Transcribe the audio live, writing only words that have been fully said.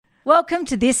Welcome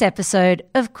to this episode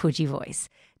of Coogee Voice.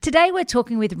 Today we're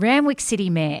talking with Randwick City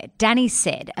Mayor Danny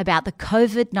Said about the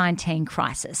COVID-19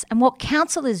 crisis and what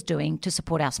council is doing to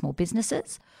support our small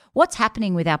businesses, what's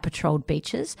happening with our patrolled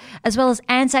beaches, as well as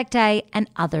Anzac Day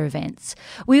and other events.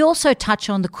 We also touch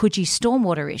on the Coogee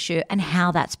stormwater issue and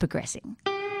how that's progressing.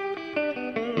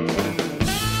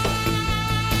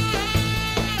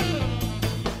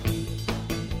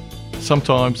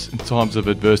 Sometimes in times of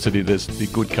adversity, the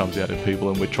good comes out of people,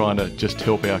 and we're trying to just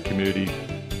help our community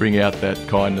bring out that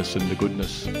kindness and the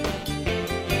goodness.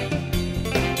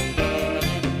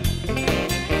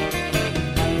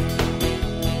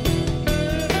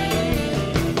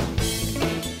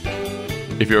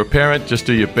 If you're a parent, just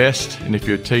do your best, and if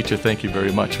you're a teacher, thank you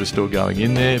very much for still going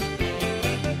in there.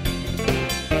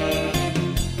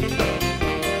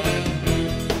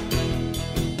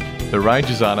 The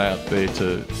rangers aren't out there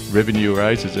to revenue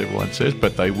raise, as everyone says,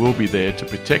 but they will be there to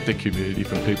protect the community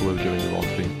from people who are doing the wrong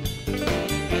thing.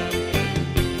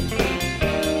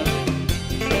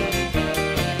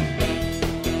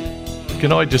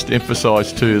 Can I just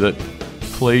emphasise too that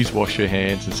please wash your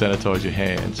hands and sanitise your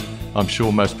hands. I'm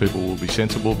sure most people will be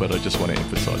sensible, but I just want to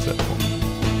emphasise that point.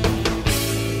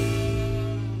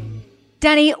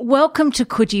 Danny, welcome to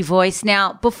Coogee Voice.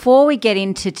 Now, before we get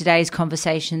into today's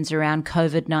conversations around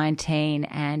COVID-19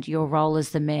 and your role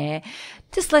as the mayor,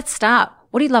 just let's start.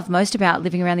 What do you love most about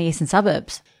living around the eastern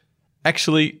suburbs?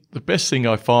 Actually, the best thing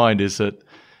I find is that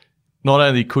not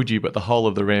only Coogee, but the whole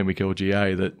of the Randwick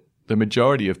LGA, that the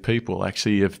majority of people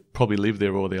actually have probably lived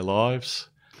there all their lives.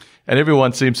 And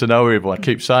everyone seems to know everyone. I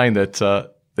keep saying that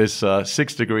there's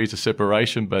 6 degrees of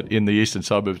separation, but in the eastern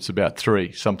suburbs it's about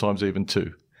 3, sometimes even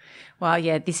 2. Well,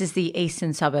 yeah, this is the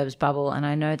eastern suburbs bubble, and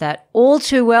I know that all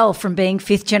too well from being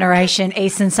 5th generation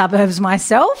eastern suburbs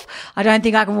myself. I don't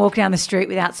think I can walk down the street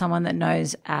without someone that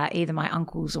knows either my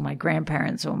uncles or my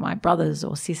grandparents or my brothers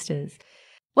or sisters.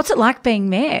 What's it like being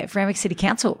mayor of Randwick City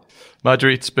Council?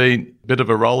 Marjorie, it's been a bit of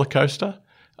a roller coaster.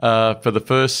 For the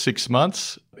first 6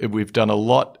 months, we've done a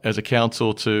lot as a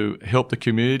council to help the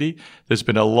community. There's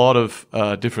been a lot of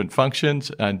different functions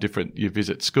and you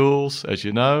visit schools, as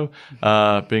you know.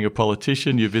 Being a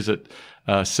politician, you visit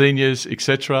seniors,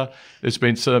 etc. There's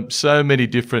been so many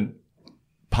different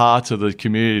parts of the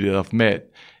community that I've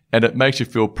met, and it makes you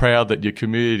feel proud that your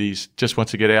communities just want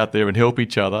to get out there and help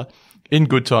each other in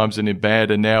good times and in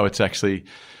bad. And now it's actually,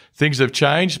 things have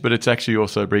changed, but it's actually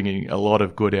also bringing a lot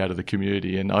of good out of the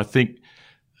community. And I think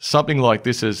something like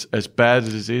this, as bad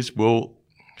as it is, will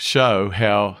show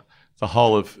how the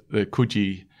whole of the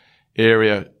Coogee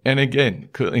area, and again,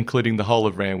 including the whole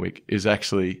of Randwick, is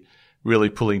actually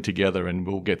really pulling together, and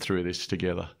we'll get through this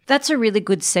together. That's a really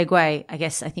good segue, I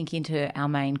guess, I think, into our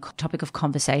main topic of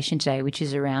conversation today, which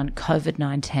is around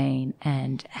COVID-19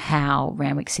 and how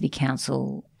Randwick City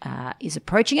Council is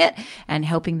approaching it and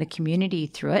helping the community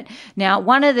through it. Now,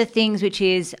 one of the things which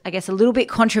is, I guess, a little bit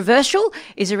controversial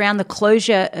is around the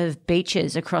closure of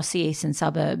beaches across the eastern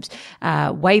suburbs.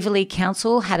 Waverley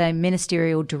Council had a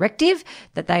ministerial directive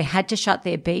that they had to shut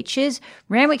their beaches.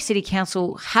 Randwick City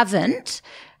Council haven't.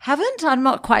 I'm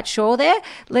not quite sure there.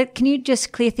 Can you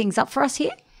just clear things up for us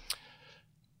here?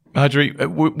 Marjorie,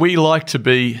 we like to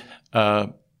be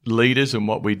leaders in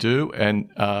what we do, and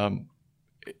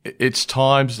it's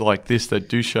times like this that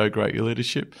do show great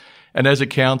leadership. And as a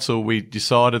council, we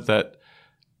decided that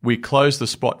we closed the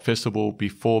Spot Festival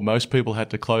before most people had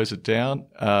to close it down.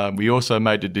 We also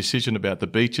made a decision about the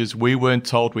beaches. We weren't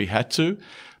told we had to,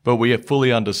 but we have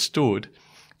fully understood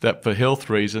that for health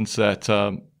reasons that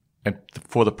and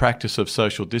for the practice of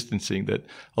social distancing, that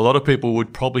a lot of people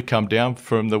would probably come down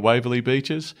from the Waverley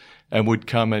beaches and would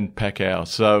come and pack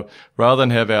ours. So rather than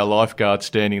have our lifeguards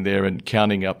standing there and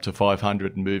counting up to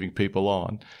 500 and moving people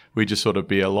on, we just sort of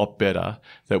be a lot better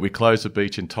that we close the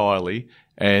beach entirely.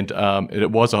 And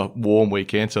it was a warm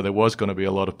weekend, so there was going to be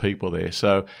a lot of people there.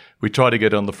 So we tried to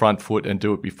get on the front foot and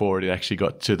do it before it actually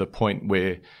got to the point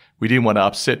where we didn't want to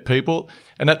upset people.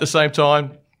 And at the same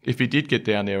time, if you did get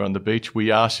down there on the beach,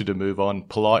 we asked you to move on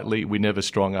politely. We never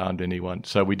strong-armed anyone.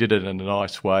 So we did it in a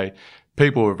nice way.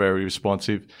 People were very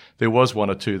responsive. There was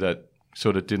one or two that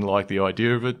sort of didn't like the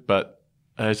idea of it, but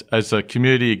as a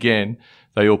community, again,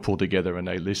 they all pulled together and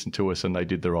they listened to us and they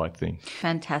did the right thing.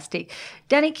 Fantastic.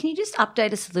 Danny, can you just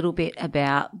update us a little bit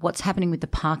about what's happening with the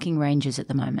parking ranges at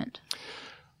the moment?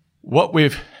 What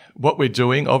we're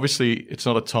doing, obviously, it's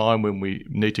not a time when we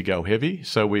need to go heavy,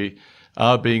 so we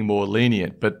are being more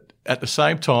lenient. But at the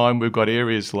same time, we've got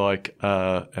areas like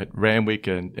at Randwick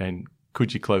and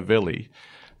Coogee Clovelly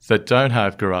that don't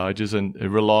have garages and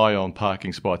rely on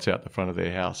parking spots out the front of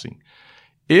their housing.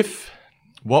 If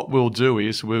what we'll do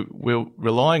is we're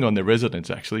relying on the residents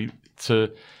actually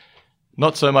to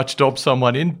not so much dob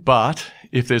someone in, but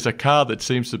if there's a car that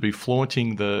seems to be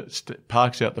flaunting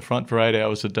parks out the front for 8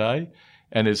 hours a day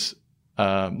and is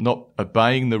not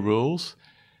obeying the rules,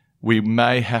 we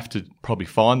may have to probably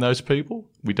fine those people.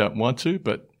 We don't want to,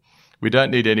 but we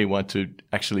don't need anyone to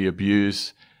actually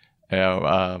abuse our,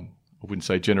 I wouldn't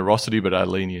say generosity, but our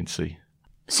leniency.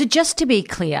 So just to be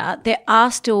clear, there are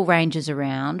still rangers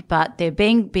around, but they're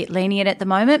being a bit lenient at the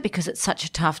moment because it's such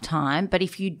a tough time. But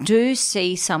if you do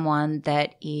see someone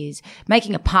that is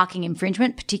making a parking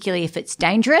infringement, particularly if it's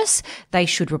dangerous, they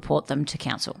should report them to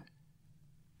council.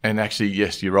 And actually,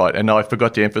 yes, you're right. And I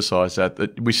forgot to emphasise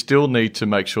that we still need to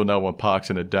make sure no one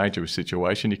parks in a dangerous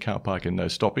situation. You can't park in no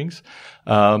stoppings.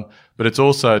 But it's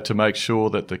also to make sure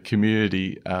that the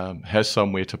community has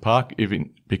somewhere to park,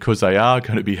 even because they are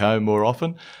going to be home more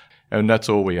often. And that's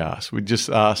all we ask. We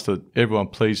just ask that everyone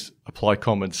please apply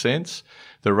common sense.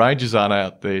 The rangers aren't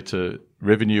out there to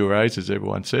revenue raise, as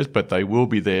everyone says, but they will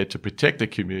be there to protect the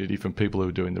community from people who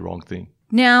are doing the wrong thing.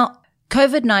 Now,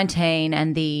 COVID-19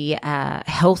 and the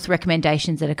health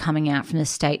recommendations that are coming out from the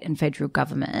state and federal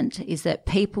government is that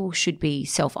people should be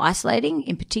self-isolating,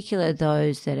 in particular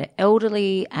those that are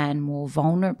elderly and more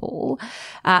vulnerable.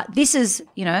 This is,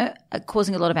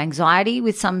 causing a lot of anxiety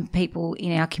with some people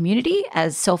in our community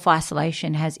as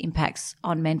self-isolation has impacts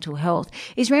on mental health.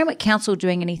 Is Randwick Council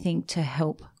doing anything to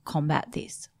help combat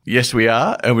this? Yes, we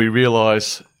are, and we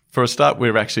realise for a start,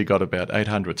 we've actually got about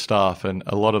 800 staff, and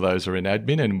a lot of those are in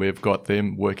admin, and we've got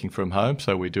them working from home,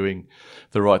 so we're doing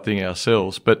the right thing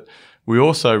ourselves. But we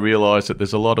also realise that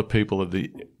there's a lot of people of the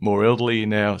more elderly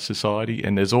in our society,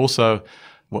 and there's also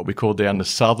what we call down the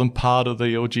southern part of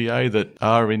the LGA that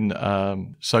are in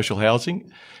social housing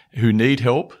who need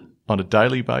help on a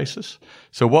daily basis.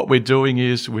 So what we're doing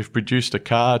is we've produced a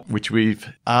card which we've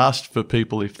asked for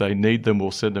people, if they need them,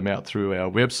 we'll send them out through our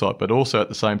website, but also at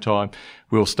the same time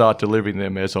we'll start delivering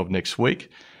them as of next week.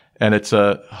 And it's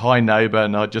a hi neighbour,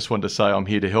 and I just want to say I'm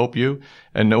here to help you.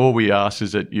 And all we ask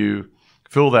is that you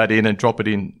fill that in and drop it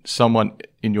in someone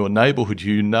in your neighbourhood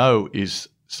you know is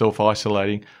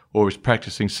self-isolating or is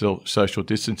practising social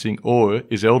distancing or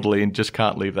is elderly and just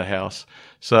can't leave the house.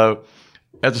 So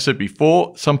as I said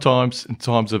before, sometimes in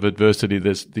times of adversity,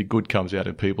 the good comes out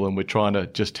in people, and we're trying to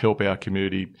just help our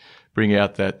community bring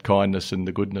out that kindness and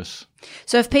the goodness.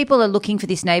 So if people are looking for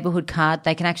this neighbourhood card,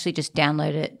 they can actually just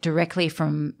download it directly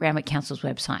from Randwick Council's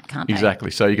website, can't they? Exactly.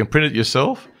 So you can print it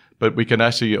yourself, but we can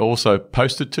actually also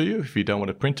post it to you if you don't want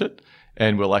to print it.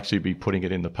 And we'll actually be putting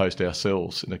it in the post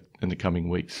ourselves in the coming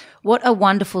weeks. What a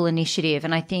wonderful initiative.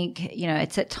 And I think,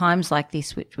 it's at times like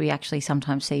this which we actually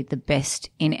sometimes see the best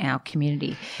in our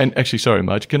community. And actually, sorry,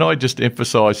 Marge, can I just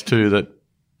emphasise too that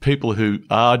people who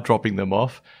are dropping them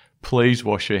off, please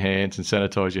wash your hands and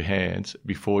sanitise your hands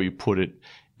before you put it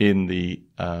in the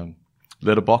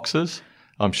letterboxes.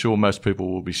 I'm sure most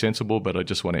people will be sensible, but I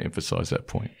just want to emphasise that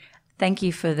point. Thank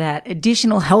you for that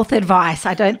additional health advice.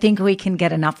 I don't think we can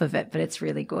get enough of it, but it's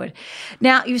really good.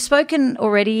 Now, you've spoken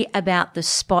already about the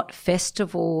Spot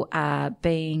Festival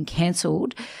being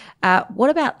cancelled. What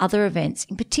about other events,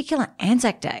 in particular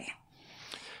Anzac Day?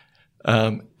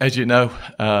 As you know,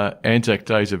 Anzac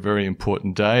Day is a very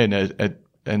important day, and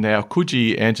our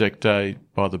Coogee Anzac Day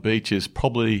by the beach is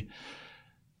probably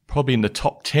in the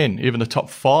top 10, even the top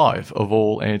 5 of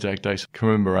all Anzac Day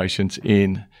commemorations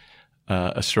in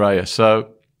Australia.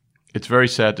 So it's very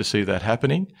sad to see that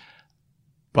happening,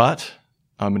 but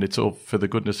it's all for the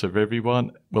goodness of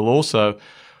everyone.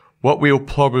 What we'll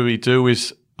probably do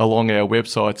is along our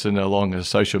websites and along our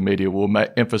social media, we'll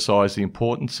emphasise the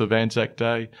importance of Anzac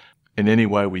Day in any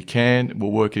way we can.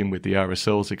 We'll work in with the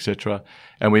RSLs, etc.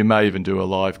 And we may even do a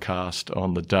live cast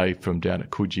on the day from down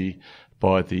at Coogee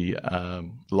by the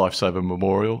Lifesaver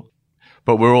Memorial.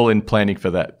 But we're all in planning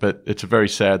for that. But it's very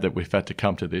sad that we've had to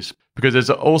come to this, because there's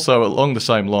also, along the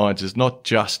same lines, it's not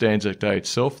just Anzac Day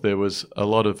itself. There was a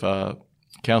lot of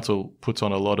council puts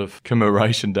on a lot of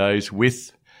commemoration days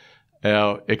with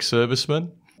our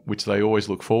ex-servicemen, which they always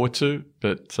look forward to.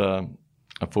 But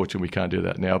unfortunately, we can't do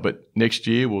that now. But next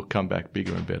year, we'll come back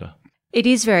bigger and better. It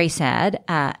is very sad.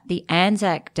 The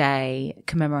Anzac Day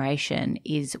commemoration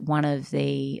is one of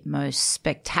the most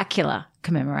spectacular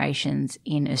commemorations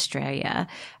in Australia.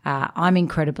 I'm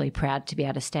incredibly proud to be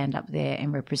able to stand up there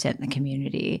and represent the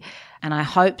community. And I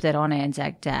hope that on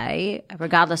Anzac Day,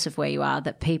 regardless of where you are,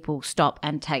 that people stop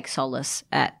and take solace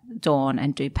at dawn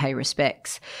and do pay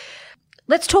respects.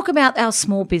 Let's talk about our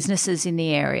small businesses in the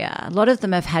area. A lot of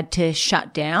them have had to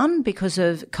shut down because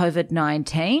of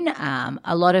COVID-19.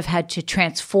 A lot have had to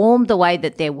transform the way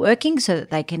that they're working so that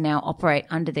they can now operate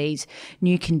under these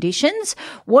new conditions.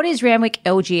 What is Randwick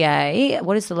LGA,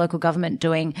 what is the local government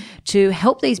doing to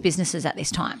help these businesses at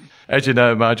this time? As you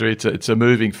know, Marjorie, it's a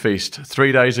moving feast.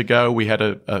 3 days ago, we had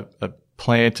a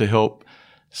plan to help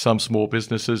some small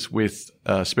businesses with,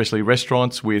 especially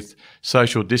restaurants, with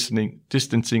social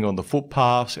distancing on the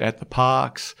footpaths, at the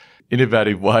parks,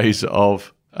 innovative ways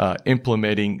of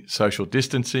implementing social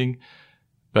distancing.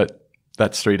 But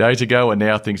that's 3 days ago, and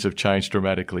now things have changed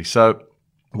dramatically. So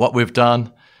what we've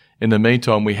done in the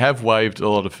meantime, we have waived a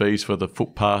lot of fees for the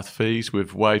footpath fees.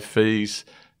 We've waived fees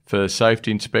for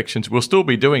safety inspections. We'll still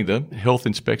be doing them, health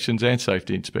inspections and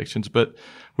safety inspections, but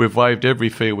we've waived every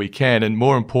fee we can. And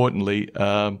more importantly,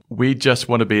 we just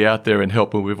want to be out there and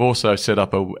help. And we've also set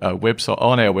up a website.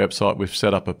 On our website, we've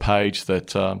set up a page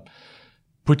that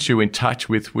puts you in touch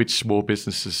with which small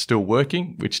businesses are still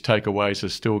working, which takeaways are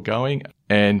still going.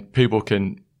 And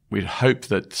we'd hope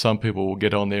that some people will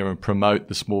get on there and promote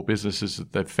the small businesses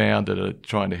that they've found that are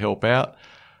trying to help out.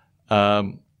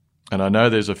 And I know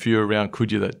there's a few around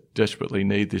Coogee that desperately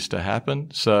need this to happen.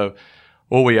 So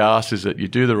all we ask is that you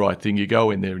do the right thing. You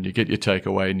go in there and you get your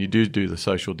takeaway and you do the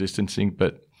social distancing,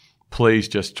 but please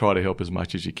just try to help as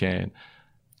much as you can.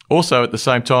 Also, at the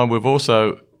same time,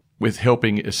 with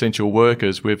helping essential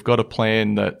workers, we've got a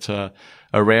plan that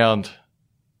around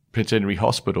Prince Henry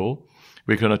Hospital,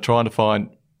 we're going to try to find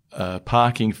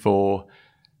parking for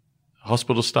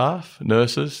hospital staff,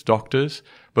 nurses, doctors,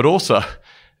 but also,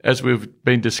 as we've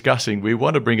been discussing, we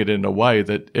want to bring it in a way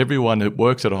that everyone who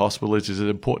works at a hospital is as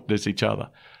important as each other.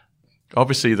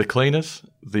 Obviously, the cleaners,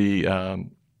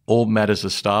 all matters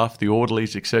of staff, the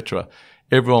orderlies, etc.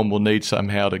 Everyone will need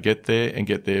somehow to get there and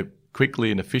get there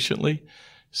quickly and efficiently.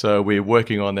 So we're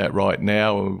working on that right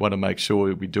now, and we want to make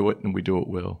sure we do it and we do it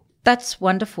well. That's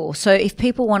wonderful. So if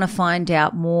people want to find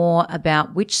out more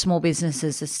about which small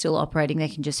businesses are still operating, they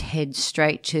can just head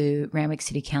straight to Randwick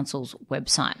City Council's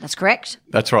website. That's correct?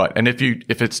 That's right. And if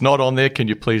it's not on there, can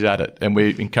you please add it? And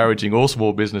we're encouraging all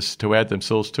small businesses to add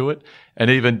themselves to it,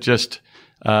 and even just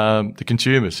the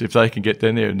consumers, if they can get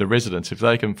down there, and the residents, if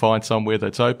they can find somewhere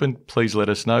that's open, please let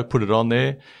us know, put it on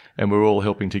there, and we're all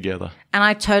helping together. And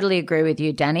I totally agree with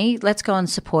you, Danny. Let's go and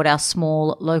support our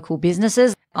small local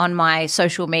businesses. On my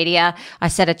social media, I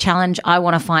set a challenge. I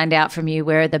want to find out from you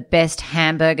where are the best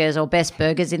hamburgers or best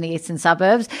burgers in the eastern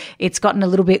suburbs. It's gotten a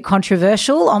little bit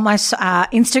controversial on my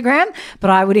Instagram, but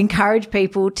I would encourage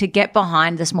people to get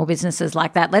behind the small businesses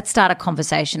like that. Let's start a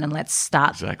conversation and let's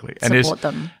start support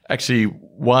them. Actually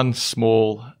one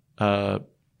small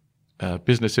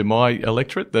business in my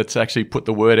electorate that's actually put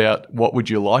the word out, what would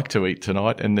you like to eat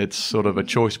tonight? And it's sort of a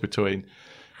choice between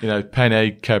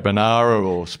penne carbonara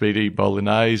or spaghetti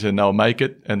bolognese, and they'll make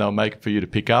it for you to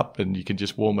pick up, and you can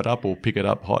just warm it up or pick it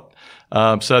up hot.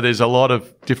 So there's a lot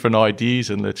of different ideas,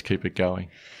 and let's keep it going.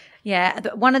 Yeah,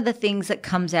 one of the things that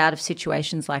comes out of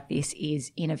situations like this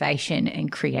is innovation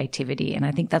and creativity. And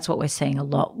I think that's what we're seeing a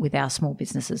lot with our small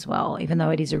business as well, even though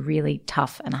it is a really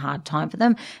tough and hard time for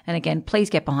them. And again,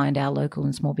 please get behind our local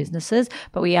and small businesses.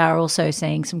 But we are also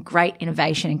seeing some great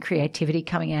innovation and creativity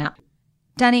coming out.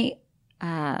 Danny,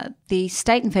 the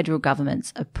state and federal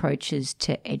government's approaches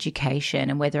to education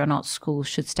and whether or not schools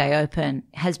should stay open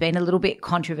has been a little bit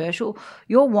controversial.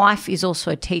 Your wife is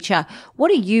also a teacher. What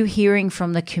are you hearing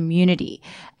from the community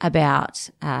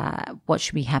about what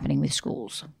should be happening with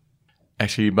schools?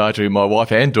 Actually, Marjorie, my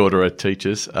wife and daughter are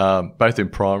teachers, both in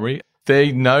primary.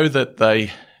 They know that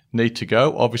they need to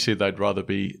go. Obviously, they'd rather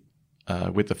be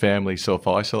with the family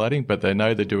self-isolating, but they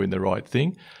know they're doing the right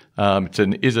thing.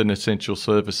 It is an essential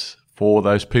service for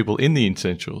those people in the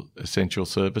essential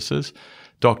services,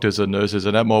 doctors and nurses.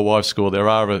 And at my wife's school, there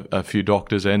are a few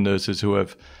doctors and nurses who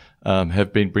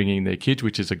have been bringing their kids,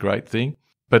 which is a great thing.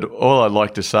 But all I'd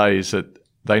like to say is that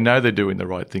they know they're doing the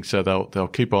right thing, so they'll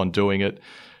keep on doing it.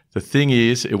 The thing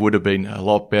is, it would have been a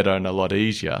lot better and a lot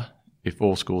easier if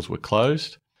all schools were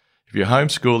closed. If you're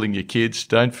homeschooling your kids,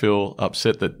 don't feel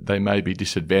upset that they may be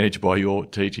disadvantaged by your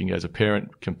teaching as a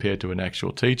parent compared to an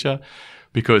actual teacher,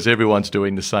 because everyone's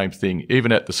doing the same thing.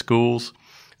 Even at the schools,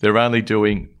 they're only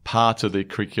doing parts of the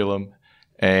curriculum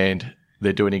and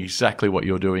they're doing exactly what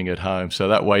you're doing at home. So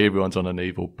that way everyone's on an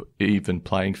even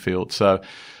playing field. So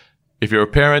if you're a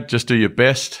parent, just do your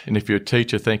best. And if you're a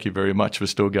teacher, thank you very much for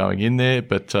still going in there.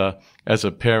 But as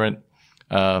a parent,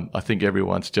 I think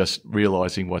everyone's just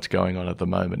realising what's going on at the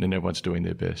moment, and everyone's doing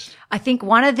their best. I think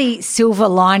one of the silver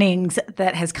linings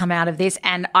that has come out of this,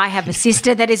 and I have a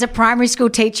sister that is a primary school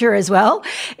teacher as well,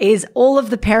 is all of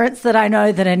the parents that I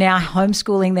know that are now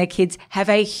homeschooling their kids have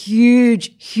a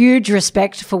huge, huge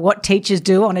respect for what teachers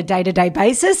do on a day-to-day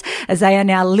basis, as they are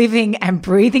now living and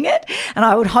breathing it. And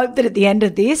I would hope that at the end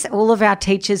of this, all of our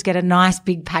teachers get a nice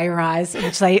big pay rise,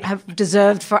 which they have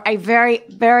deserved for a very,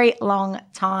 very long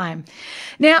time.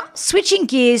 Now, switching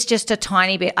gears just a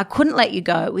tiny bit, I couldn't let you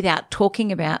go without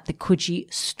talking about the Coogee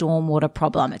stormwater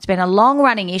problem. It's been a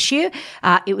long-running issue.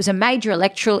 It was a major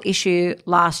electoral issue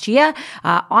last year.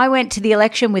 I went to the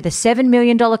election with a $7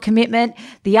 million commitment.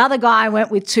 The other guy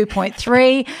went with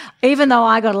 2.3. Even though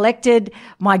I got elected,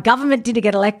 my government didn't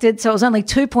get elected, so it was only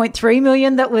 2.3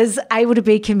 million that was able to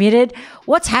be committed.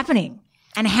 What's happening?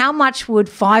 And how much would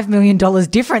 $5 million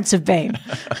difference have been?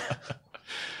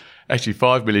 Actually,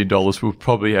 $5 million, we'll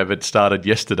probably have it started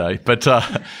yesterday. But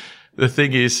the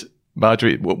thing is,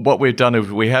 Marjorie, what we've done is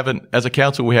as a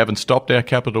council, we haven't stopped our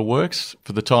capital works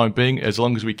for the time being. As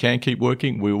long as we can keep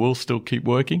working, we will still keep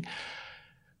working.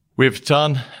 We've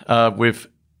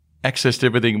accessed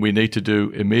everything we need to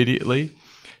do immediately.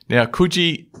 Now,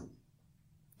 Coogee,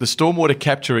 the stormwater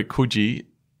capture at Coogee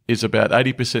is about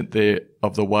 80%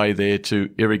 of the way there to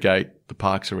irrigate the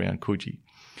parks around Coogee.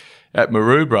 At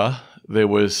Maroubra, there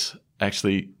was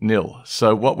actually nil.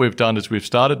 So what we've done is we've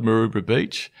started Maroubra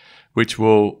Beach, which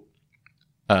will,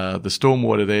 the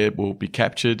stormwater there will be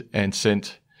captured and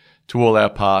sent to all our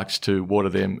parks to water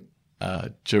them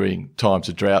during times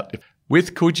of drought.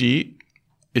 With Coogee,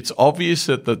 it's obvious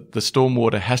that the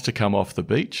stormwater has to come off the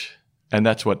beach, and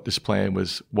that's what this plan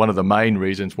was, one of the main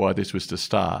reasons why this was to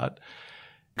start.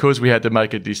 Because we had to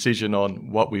make a decision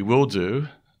on what we will do,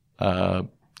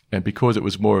 and because it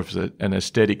was more of an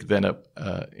aesthetic than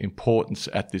a importance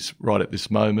right at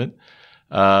this moment,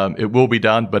 it will be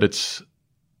done, but it's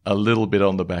a little bit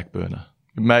on the back burner.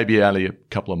 Maybe only a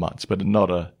couple of months, but not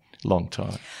a long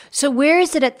time. So where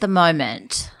is it at the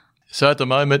moment? So at the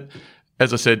moment,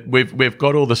 as I said, we've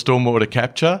got all the stormwater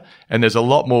capture, and there's a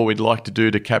lot more we'd like to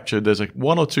do to capture. There's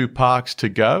one or two parks to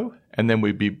go, and then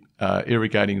we'd be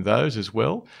irrigating those as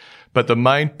well. But the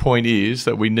main point is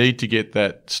that we need to get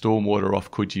that stormwater off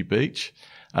Coogee Beach.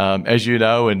 As you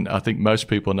know, and I think most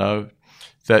people know,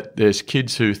 that there's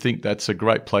kids who think that's a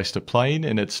great place to play in,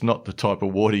 and it's not the type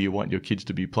of water you want your kids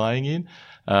to be playing in.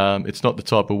 It's not the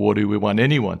type of water we want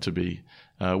anyone to be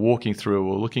walking through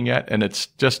or looking at, and it's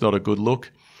just not a good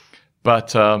look.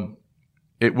 But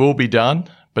it will be done,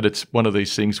 but it's one of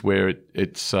these things where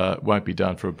it won't be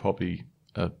done for probably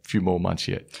a few more months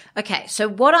yet. Okay, so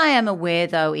what I am aware,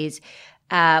 though, is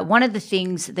one of the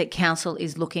things that council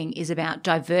is looking is about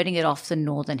diverting it off the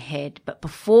northern head. But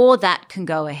before that can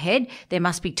go ahead, there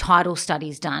must be tidal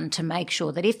studies done to make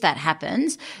sure that if that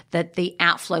happens, that the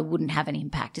outflow wouldn't have an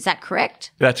impact. Is that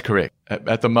correct? That's correct.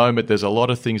 At the moment, there's a lot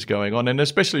of things going on, and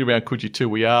especially around Coogee too.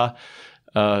 We are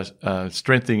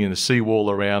strengthening the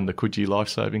seawall around the Coogee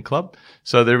Lifesaving Club.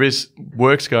 So there is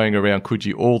works going around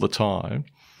Coogee all the time.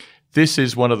 This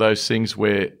is one of those things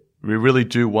where we really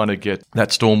do want to get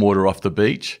that stormwater off the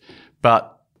beach.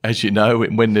 But as you know,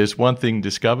 when there's one thing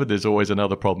discovered, there's always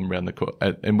another problem around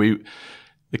the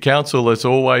council has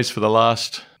always, for the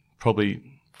last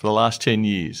 10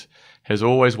 years, has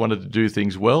always wanted to do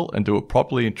things well and do it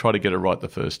properly and try to get it right the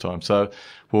first time. So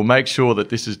we'll make sure that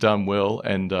this is done well,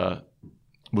 and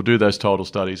we'll do those tidal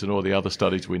studies and all the other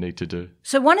studies we need to do.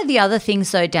 So one of the other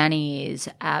things, though, Danny, is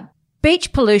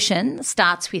beach pollution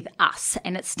starts with us,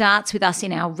 and it starts with us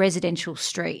in our residential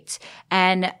streets.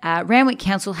 And Randwick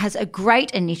Council has a great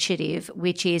initiative,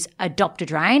 which is Adopt a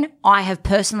Drain. I have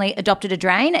personally adopted a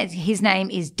drain. His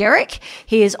name is Derek.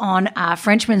 He is on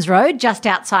Frenchman's Road, just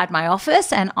outside my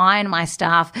office, and I and my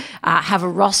staff have a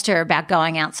roster about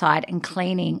going outside and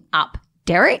cleaning up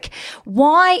Derek.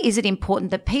 Why is it important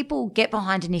that people get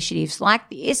behind initiatives like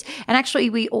this? And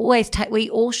actually, we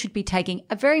all should be taking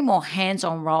a very more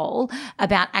hands-on role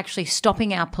about actually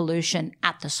stopping our pollution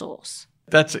at the source.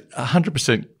 That's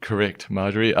 100% correct,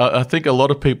 Marjorie. I think a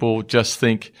lot of people just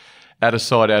think out of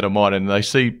sight, out of mind, and they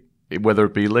see whether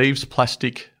it be leaves,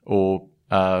 plastic, or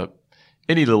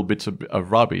any little bits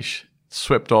of rubbish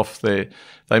swept off there.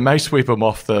 They may sweep them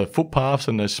off the footpaths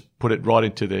and just put it right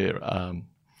into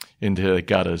their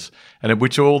gutters, and in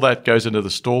which all that goes into the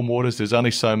stormwaters. There's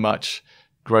only so much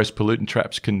gross pollutant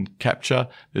traps can capture.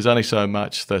 There's only so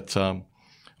much that on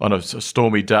a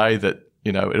stormy day that,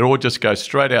 it all just goes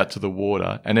straight out to the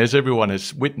water. And as everyone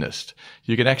has witnessed,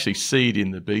 you can actually see it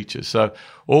in the beaches. So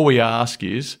all we ask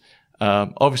is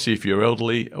Obviously, if you're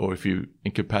elderly or if you're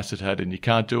incapacitated and you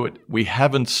can't do it, we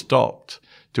haven't stopped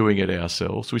doing it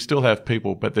ourselves. We still have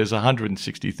people, but there's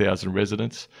 160,000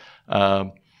 residents.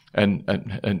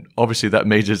 And obviously that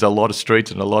means there's a lot of streets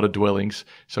and a lot of dwellings,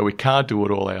 so we can't do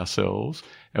it all ourselves.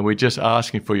 And we're just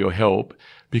asking for your help,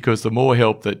 because the more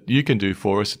help that you can do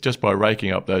for us just by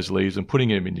raking up those leaves and putting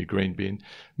them in your green bin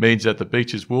means that the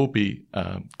beaches will be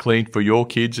clean for your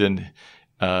kids and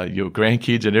your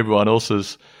grandkids and everyone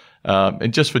else's,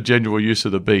 and just for general use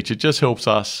of the beach. It just helps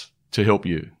us to help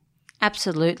you.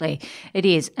 Absolutely, it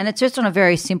is. And it's just on a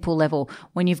very simple level.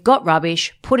 When you've got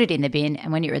rubbish, put it in the bin,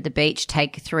 and when you're at the beach,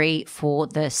 take 3 for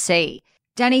the sea.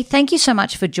 Danny, thank you so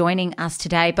much for joining us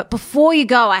today. But before you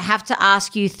go, I have to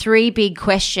ask you 3 big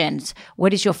questions.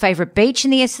 What is your favourite beach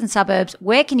in the eastern suburbs?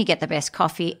 Where can you get the best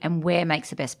coffee? And where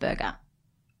makes the best burger?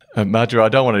 Marjorie, I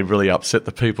don't want to really upset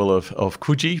the people of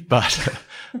Coogee,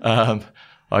 but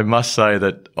I must say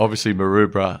that obviously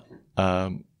Maroubra,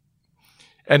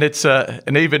 and it's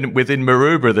and even within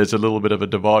Maroubra, there's a little bit of a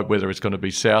divide whether it's going to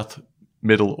be south,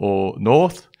 middle, or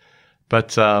north.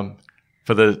 But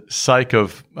for the sake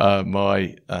of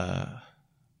my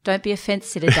don't be a fence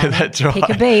sitter, Danny. That's right. Pick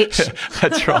a beach.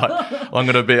 That's right.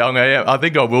 I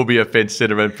think I will be a fence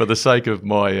sitter, and for the sake of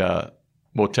my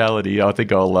mortality, I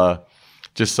think I'll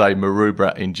just say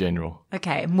Maroubra in general.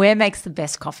 Okay, and where makes the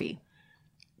best coffee?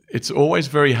 It's always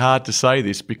very hard to say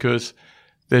this because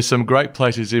there's some great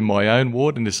places in my own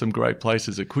ward, and there's some great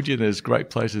places at Coogee, and there's great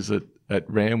places at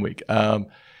Randwick.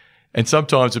 And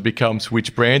sometimes it becomes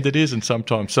which brand it is, and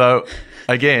sometimes. So,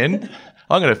 again,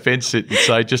 I'm going to fence it and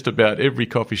say just about every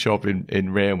coffee shop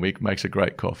in Randwick makes a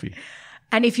great coffee.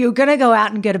 And if you're going to go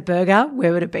out and get a burger,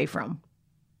 where would it be from?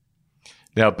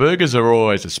 Now, burgers are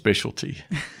always a specialty.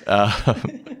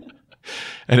 And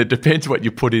it depends what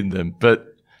you put in them.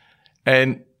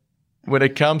 And when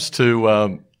it comes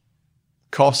to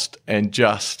cost and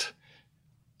just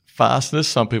fastness,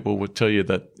 some people would tell you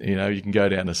that, you can go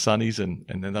down to Sonny's and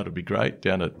then that'll be great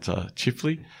down at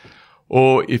Chifley.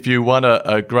 Or if you want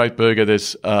a great burger,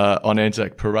 there's on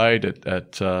Anzac Parade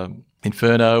at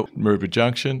Inferno, Maroubra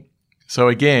Junction. So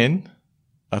again,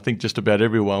 I think just about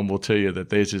everyone will tell you that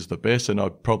theirs is the best, and I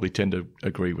probably tend to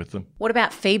agree with them. What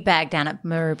about Feedbag down at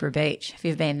Maroubra Beach? Have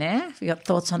you been there? Have you got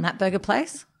thoughts on that burger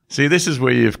place? See, this is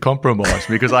where you've compromised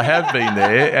me, because I have been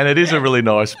there and it is a really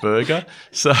nice burger.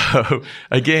 So,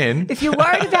 again... If you're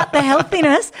worried about the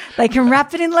healthiness, they can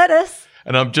wrap it in lettuce.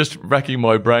 And I'm just racking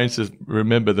my brains to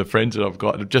remember the friends that I've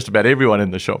got. Just about everyone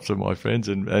in the shops are my friends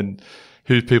and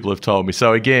who people have told me.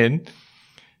 So, again,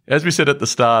 as we said at the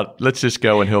start, let's just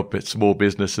go and help small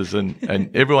businesses, and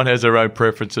everyone has their own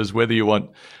preferences, whether you want...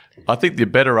 I think the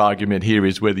better argument here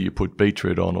is whether you put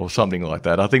beetroot on or something like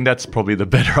that. I think that's probably the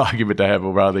better argument to have,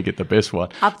 or rather get the best one.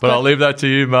 I'll leave that to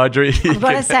you, Marjorie. I've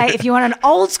got to say, if you want an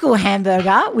old school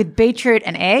hamburger with beetroot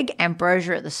and egg,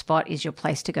 Ambrosia at the Spot is your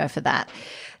place to go for that.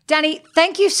 Danny,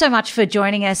 thank you so much for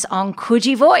joining us on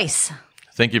Coogee Voice.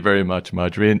 Thank you very much,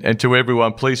 Marjorie. And to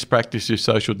everyone, please practice your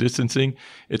social distancing.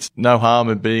 It's no harm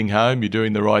in being home. You're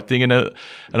doing the right thing. And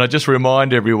I just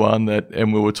remind everyone that,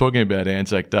 and we were talking about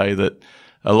Anzac Day, that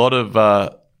a lot of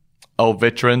old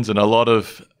veterans and a lot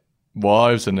of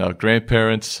wives and our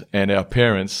grandparents and our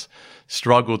parents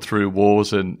struggled through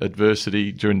wars and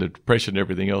adversity during the Depression and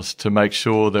everything else to make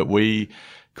sure that we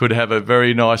could have a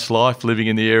very nice life living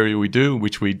in the area we do,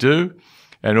 which we do.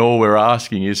 And all we're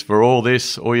asking is for all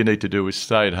this, all you need to do is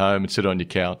stay at home and sit on your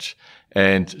couch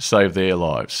and save their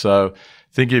lives. So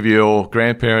think of your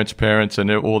grandparents, parents, and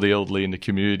all the elderly in the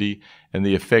community and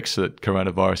the effects that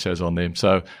coronavirus has on them.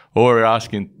 So all we're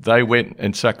asking, they went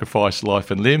and sacrificed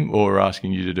life and limb, all we're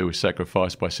asking you to do is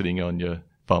sacrifice by sitting on your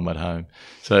bum at home.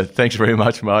 So thanks very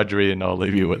much, Marjorie, and I'll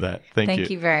leave you with that. Thank you. Thank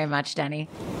you very much, Danny.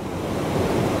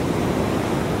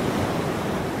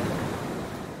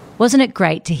 Wasn't it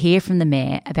great to hear from the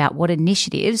Mayor about what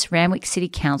initiatives Randwick City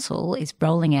Council is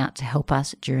rolling out to help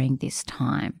us during this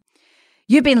time?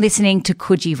 You've been listening to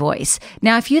Coogee Voice.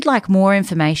 Now, if you'd like more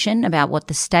information about what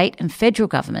the state and federal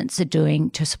governments are doing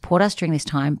to support us during this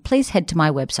time, please head to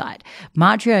my website,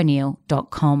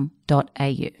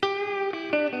 marjorieoneil.com.au.